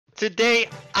Today,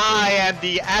 I am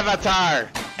the Avatar.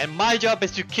 And my job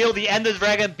is to kill the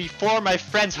enderdragon before my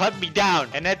friends hunt me down.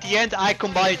 And at the end, I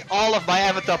combined all of my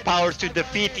avatar powers to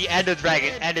defeat the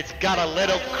enderdragon. And it's got a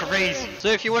little crazy. So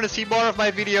if you want to see more of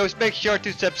my videos, make sure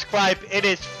to subscribe. It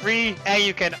is free and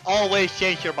you can always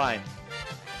change your mind.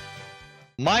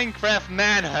 Minecraft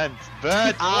Manhunt,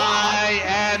 but I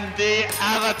am the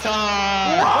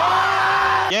Avatar.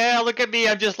 Yeah, look at me.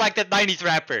 I'm just like that 90s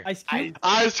rapper.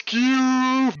 Ice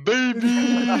Cube,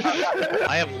 baby.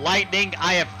 I have lightning.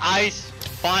 I have ice,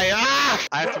 fire. Ah!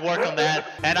 I have to work on that.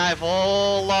 And I have a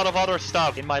whole lot of other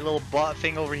stuff in my little butt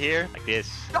thing over here. Like this.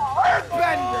 The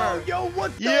Earthbender! Yo,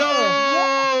 what's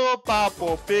Yo!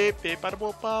 Papo, beep, beep,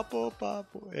 papo, papo,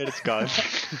 papo. And it's gone.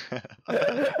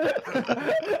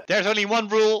 There's only one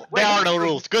rule. There are no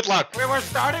rules. Good luck. Wait, we're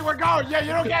starting? We're going. Yeah,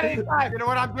 you don't get any time. You know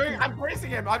what I'm doing? I'm racing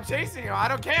him. I'm chasing him. I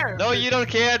don't care. No, you don't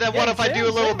care. Then what if I do a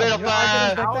little bit of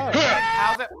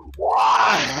How's it?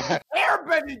 What?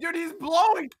 Airbending, dude. He's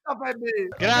blowing stuff at me.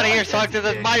 Get out of here, Sock. This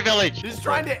is my village. He's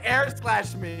trying to air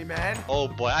slash me, man. Oh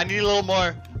boy, I need a little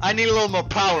more. I need a little more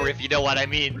power, if you know what I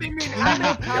mean. What do you mean?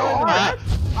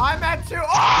 I'm at 2.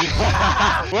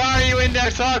 Oh! Where are you in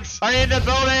there, Socks? Are you in that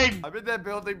building? I'm in that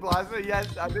building, Blaza. Yes,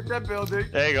 I'm in that building.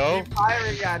 There you go. Keep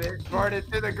firing at it. Burn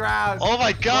it to the ground. Oh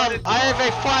my god, I have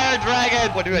a fire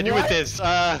dragon. What do I do with this?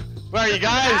 Where are you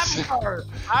guys?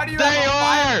 How do you There you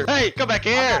are. Hey, come back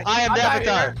here. I am the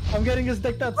Avatar. I'm getting us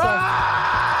decked out, son.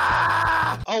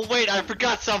 Oh wait, I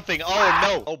forgot something. Oh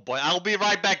no. Oh boy, I'll be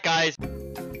right back, guys.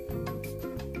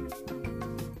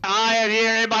 I am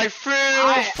here in my full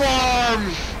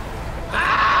form.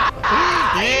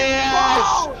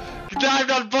 Yes!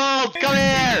 Dive on bolt! Come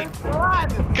here!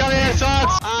 Come here,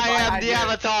 Socks! I am the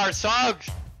Avatar, Socks!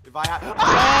 If I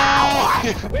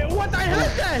have... Wait, what? I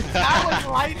heard that! That was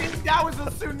lightning! That was a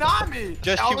tsunami!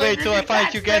 Just you wait till I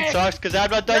find you again, Socks, because I'm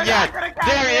not done yet!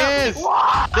 There he is! There you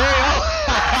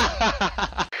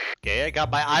go! Okay, I got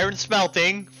my iron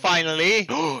smelting, finally.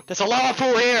 There's a lava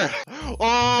pool here!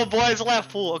 Oh boy, it's a lava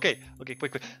pool. Okay,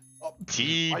 quick. Oh,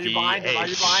 TVH. Are you behind it? Are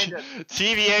you behind it?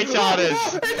 TVH on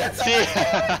us.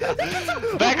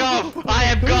 Back off! I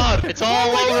am God! It's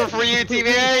all over for you,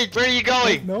 TVH! Where are you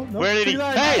going? No. Where did he?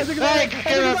 Hey! Get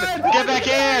back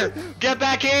here! Get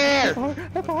back here!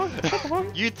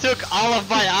 You took all of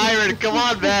my iron. Come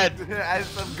on, man! That's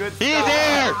some good stuff. He's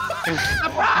here!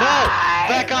 No!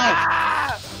 Back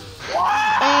off!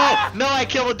 Oh! No, I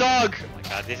killed a dog! Oh my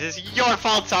god, this is your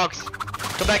fault, Socks!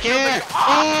 Come back here!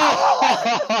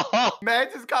 Oh! Man,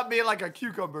 just got me like a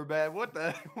cucumber, man. What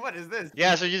is this?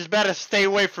 Yeah, so you just better stay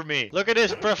away from me. Look at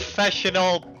this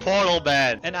professional portal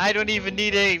man. And I don't even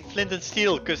need a flint and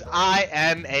steel, because I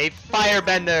am a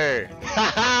firebender.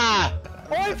 Haha!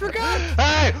 Oh, I forgot!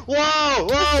 Hey! Whoa!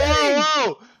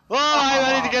 Oh,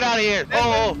 I need to get out of here. This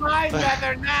is my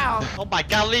feather now. Oh my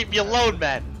god, leave me alone,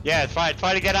 man. Yeah, try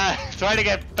to get out. Try to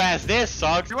get past this,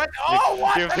 Socks. What?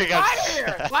 There's fire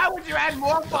here. Why would you add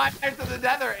more fire to the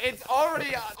nether? It's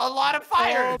already a lot of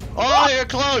fire. Oh, you're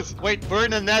close. Wait, we're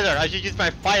in the nether. I should use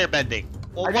my fire bending.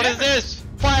 Well, what is this?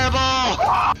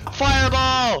 Fireball!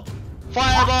 Fireball!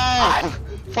 Fireball!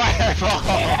 Fireball!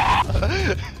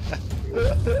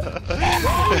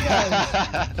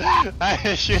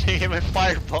 I'm shooting him with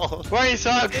fireballs. Where are you,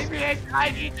 Socks?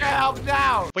 I need your help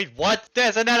now. Wait, what?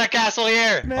 There's another castle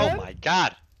here. Man? Oh my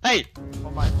god. Hey, Oh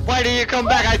my. why did you come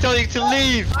back? I told you to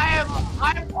leave. I'm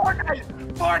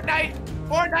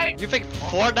Fortnite. You think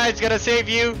Fortnite's gonna save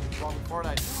you?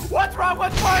 What's wrong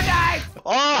with Fortnite?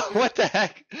 Oh, what the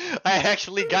heck? I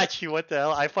actually got you. What the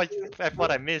hell? I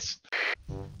thought I missed.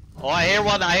 Oh, I hear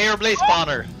one. I hear a blaze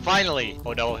spawner. Finally.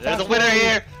 Oh no, there's a winner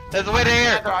here. There's a winner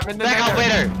here. Back off,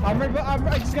 winner.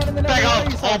 I just got in the nether. Back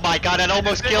off. Oh my god, that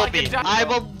almost killed me.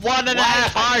 I'm a 1.5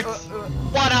 hearts.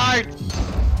 1 heart.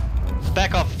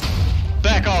 Back off.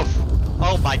 Back off.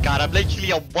 Oh my god, I'm literally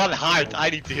a 1 heart.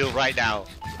 I need to heal right now.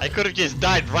 I could have just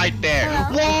died right there.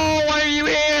 Whoa, why are you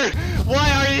here? Why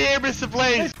are you here, Mr.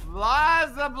 Blaze?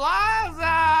 Blaza.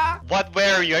 What,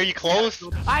 where are you? Are you close?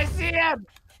 I see him.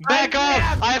 Back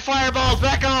off! I have fireballs!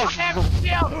 Back off!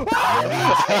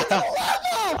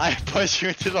 I pushed you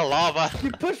into the lava.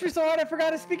 You pushed me so hard I forgot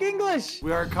to speak English.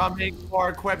 We are coming more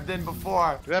equipped than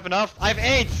before. Do you have enough? I have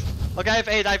 8! Okay, I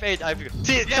have 8.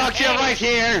 See, talk to you right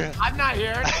here! I'm not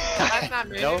here. That's not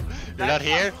me. No, you're not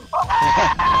here?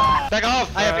 Back off!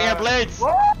 I have air blades!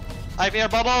 I have air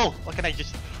bubble! What can I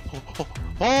just...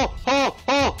 Oh!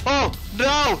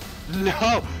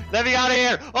 No! Let me out of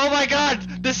here! Oh my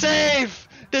god! The save!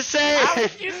 The save! How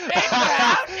did you save that?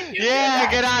 How did you do Yeah,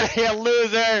 that? get out of here,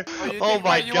 loser! Oh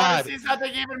my You want god. to see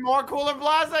something even more cooler,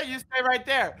 Blaza? You stay right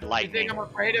there. Lightning. You think I'm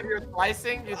afraid of your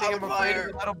slicing? You think I'm afraid of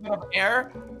a little bit of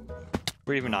air?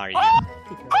 Where even are you? Oh!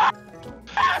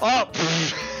 Oh!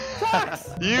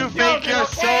 You think you're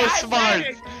so okay, I smart!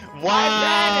 panicked.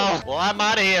 Wow! Well, I'm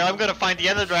out of here. I'm gonna find the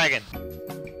Ender Dragon.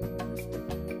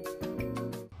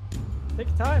 Take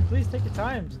your time, please. Take your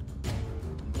time.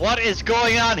 What is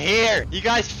going on here? You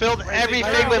guys filled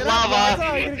everything Get with out, lava.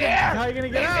 How are you gonna get, how are you gonna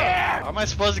get out? How am I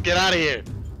supposed to get out of here?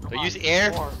 Do I use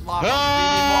air? More lava.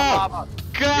 Ah! We need more lava.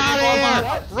 Get out of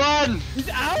here! Run! He's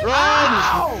out? Run!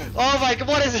 Ow! Oh my god,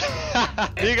 what is it?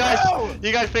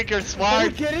 you guys think you're Are you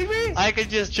smart? kidding me? I can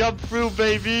just jump through,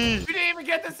 baby. You didn't even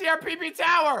get to see our PP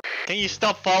tower. Can you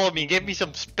stop following me? Give me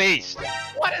some space.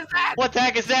 What is that? What the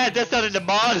heck is that? That's not in the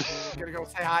mod. I'm gonna go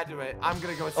say hi to it. I'm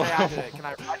gonna go say hi to it. Can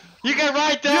I ride? You can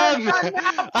ride them! You're done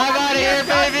now. I'm out of here, You're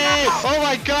done baby! now. Oh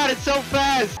my god, it's so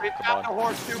fast! We found the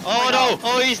horse 2.0. Oh no!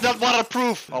 Oh, he's not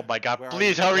waterproof! Oh my god,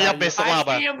 please hurry up, Mr. I see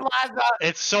Lava. him, Blaza.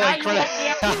 It's so Now you incredible.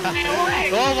 won't be able to stay away.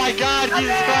 Oh my god,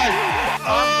 Jesus Christ!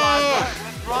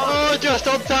 Oh, just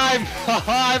on time!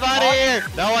 I'm out of here!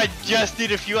 Now I just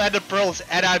need a few ender pearls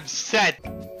and I'm set.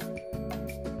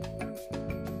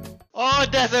 Oh,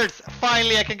 deserts!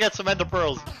 Finally, I can get some ender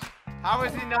pearls. How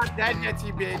is he not dead yet,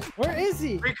 TB? Where is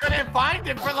he? We couldn't find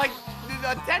him for like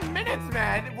 10 minutes,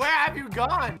 man. Where have you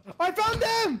gone? I found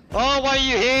them! Oh, why are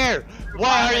you here?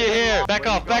 Why are you here? Back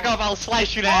off, back off, I'll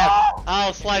slice you in half. Oh!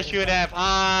 I'll slice you in half.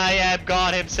 I am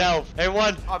God himself.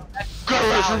 Everyone, Oh, that's go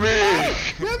away from me!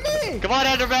 Get me! Come on,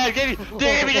 Enderman, give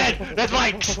me that! That's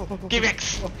mine! Give me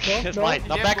That's mine.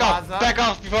 Now Yeah, back off, Blaza. back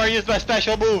off before I use my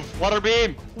special move. Water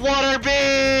beam! Water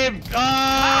beam!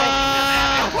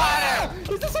 Ah!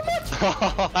 Is this so much?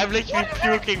 I'm literally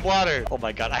puking water. Oh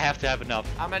my god, I have to have enough.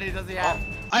 How many does he have?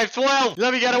 I have 12!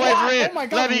 Let me get away What? from here! Oh my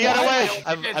God, Let me get what? away! You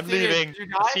I'm didn't see leaving. it. Did you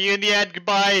die? See you in the end.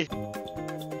 Goodbye.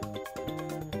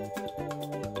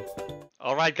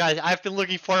 Alright guys, I've been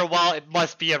looking for a while. It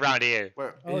must be around here.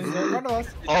 Where? Oh, he's right in front of us.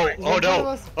 Oh, He's oh in front of no.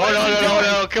 us. Oh no, no,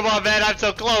 no, no. Come on, man. I'm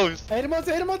so close. Hit him once,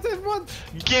 hit him once, hit him once.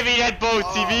 Give me that boat,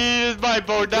 TV. This is my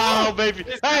boat now, baby.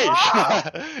 Hey!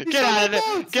 Get out of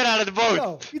the Get out of the boat.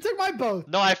 No, you took my boat.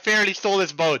 No, I fairly stole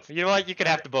this boat. You know what? You can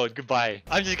have the boat. Goodbye.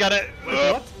 I'm just gonna.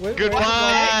 What? Wait,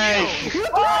 Goodbye.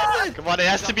 What is it? Come on, it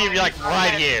has to be like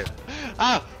right here.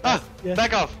 Ah, ah, Yes.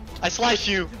 back off. I slice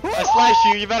you. I slice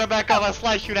you. You better back off. I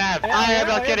slice you in half. I am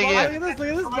not kidding Look you. at this, look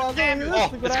at this, Blaza, look at this. Oh,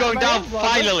 Look it's what I going have down in my hands, Blaza.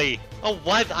 finally. Oh,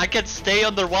 what? I can stay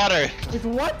underwater. With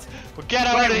what? Well, get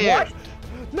out of here. What?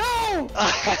 No!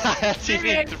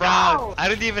 TV drowned. I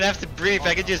don't even have to breathe.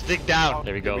 I can just dig down.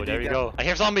 There we go. There we go. I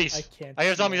hear zombies. I can't I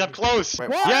hear zombies. I'm close.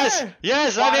 Wait, what? Yes.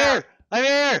 Yes. I'm Water. here. I'm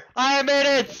here. I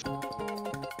made it.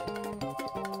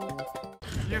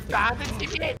 You found it,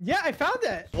 TB? Yeah, I found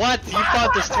it. What? You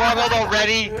found the stronghold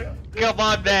already? Come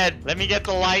on, man. Let me get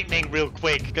the lightning real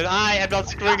quick, because I am not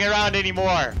screwing around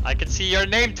anymore. I can see your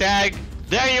name tag.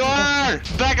 There you are!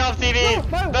 Back off, TV! No,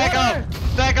 my Back water!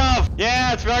 off! Back off!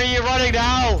 Yes, where are you running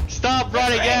now? Stop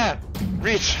running, yeah!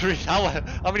 Reach. How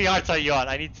many hearts are you on?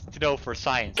 I need to know for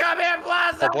science. Come here,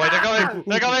 Blaza! Oh boy, they're coming!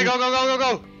 They're coming! Go, go, go,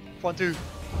 go, go! 1, 2,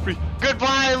 3.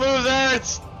 Goodbye,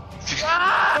 losers!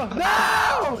 Ah!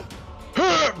 No!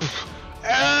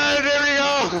 And there we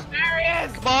go! There he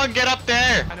is! Come on, get up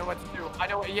there! I know what to do. I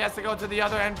know he has to go to the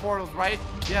other end portals, right?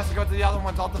 He has to go to the other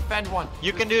ones. I'll defend one.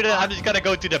 You can do that. I'm just gonna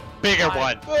go to the bigger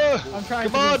one. I'm trying Come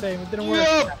to do on. the same. It didn't work.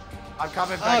 Yup. I'm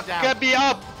coming back down. Get me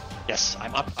up! Yes,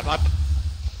 I'm up. I'm up.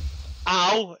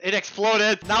 Ow! It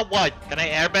exploded. Now what? Can I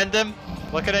airbend them?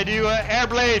 What can I do? Air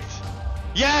blade.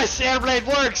 Yes, air blade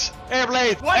works. Air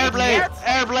blade. What Air is blade. that?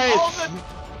 Air blade.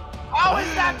 How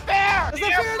is that fair? It's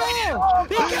not fair at all.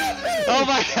 He killed me. Oh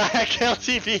my god! I killed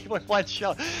TV with one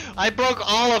shot. I broke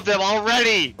all of them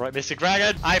already. Right, Mr.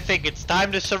 Dragon. I think it's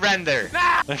time to surrender.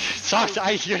 Nah. Sucks.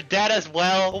 You're dead as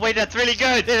well. Oh wait, that's really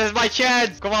good. This is my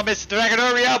chance. Come on, Mr. Dragon,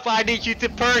 hurry up. I need you to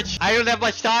perch. I don't have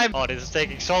much time. Oh, this is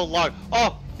taking so long.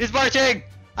 Oh, he's marching.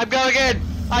 I'm going in.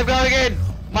 I'm going in.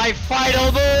 My final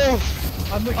move.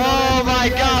 Oh my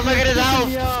god, look at his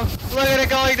health. Look at it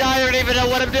going down. I don't even know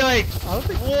what I'm doing. I don't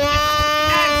think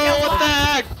Whoa! What the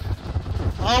heck?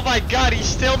 Oh my god, he's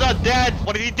still not dead.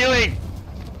 What is he doing?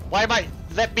 Why am I...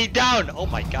 Let me down. Oh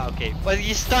my god, okay. But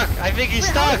he's stuck. I think he's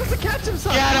stuck. How to catch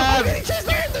himself? Get him! I'm getting chased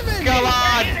after me. Come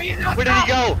on! Where did he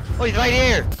go? Oh, he's right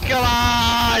here. Come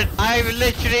on! I'm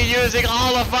literally using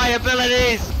all of my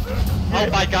abilities. Oh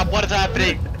my god, what is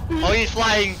happening? Oh, he's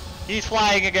flying. He's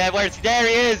flying again. Where's he? There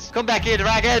he is. Come back here,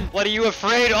 dragon. What are you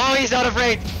afraid? Oh, he's not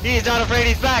afraid. He's not afraid.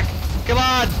 He's back. Come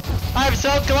on. I'm so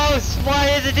close. Why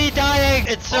isn't he dying?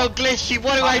 It's so glitchy.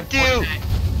 What do I do?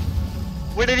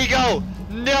 Where did he go?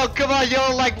 No, come on,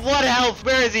 you're like one health.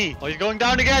 Where is he? Oh, he's going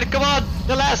down again. Come on,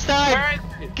 the last time. Where is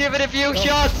he? Give it a few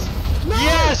shots.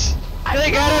 Yes.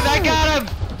 I got him. I got him.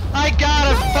 I got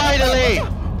him. Finally.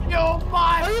 Yo,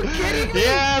 my. Are you kidding me?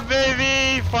 Yeah,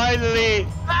 baby. Finally.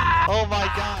 Ah! Oh my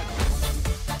God.